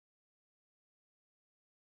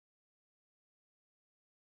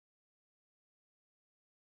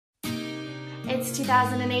It's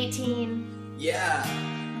 2018. Yeah.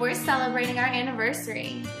 We're celebrating our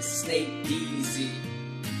anniversary. This is NateDeezy.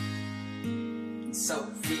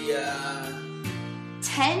 Sophia.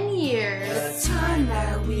 10 years. The time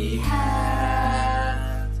that we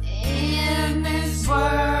have in this world,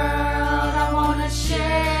 I wanna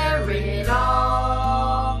share it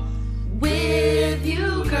all with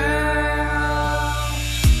you, girl.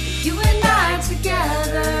 You and I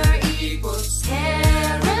together equals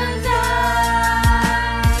paradise.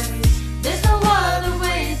 There's no other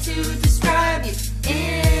way to describe you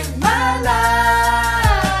in my life.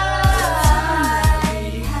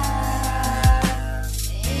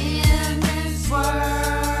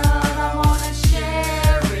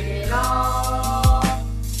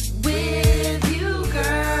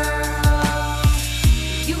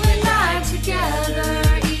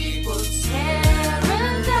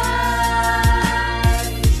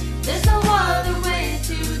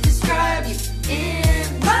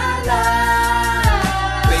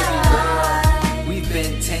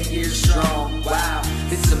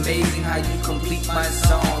 It's amazing how you complete my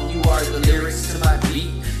song. You are the lyrics to my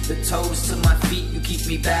beat, the toes to my feet. You keep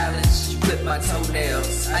me balanced, you clip my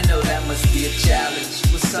toenails. I know that must be a challenge.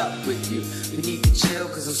 What's up with you? We need to chill,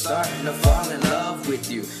 cause I'm starting to fall in love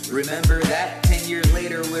with you. Remember that 10 years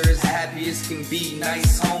later, we're as happy as can be.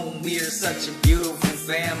 Nice home, we are such a beautiful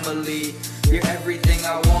family. You're everything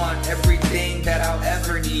I want, everything that I'll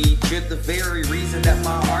ever need. You're the very reason that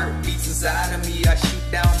my heart beats inside of me. I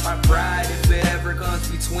shoot down my pride if it ever comes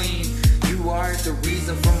between. You are the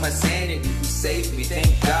reason for my sanity. You saved me,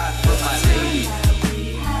 thank God for my lady.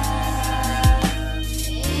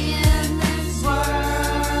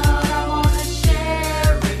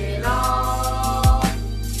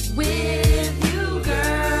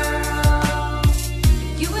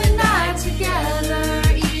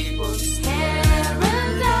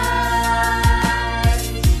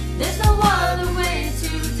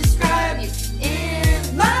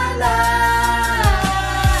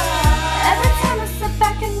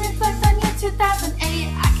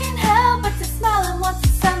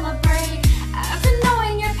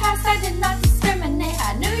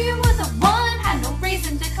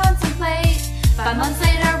 Five months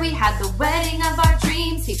later, we had the wedding of our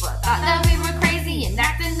dreams. People thought that we were crazy and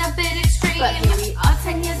acting a bit extreme. But here we are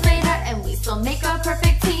 10 years later, and we still make a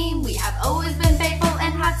perfect team. We have always been faithful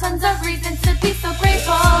and had tons of reason to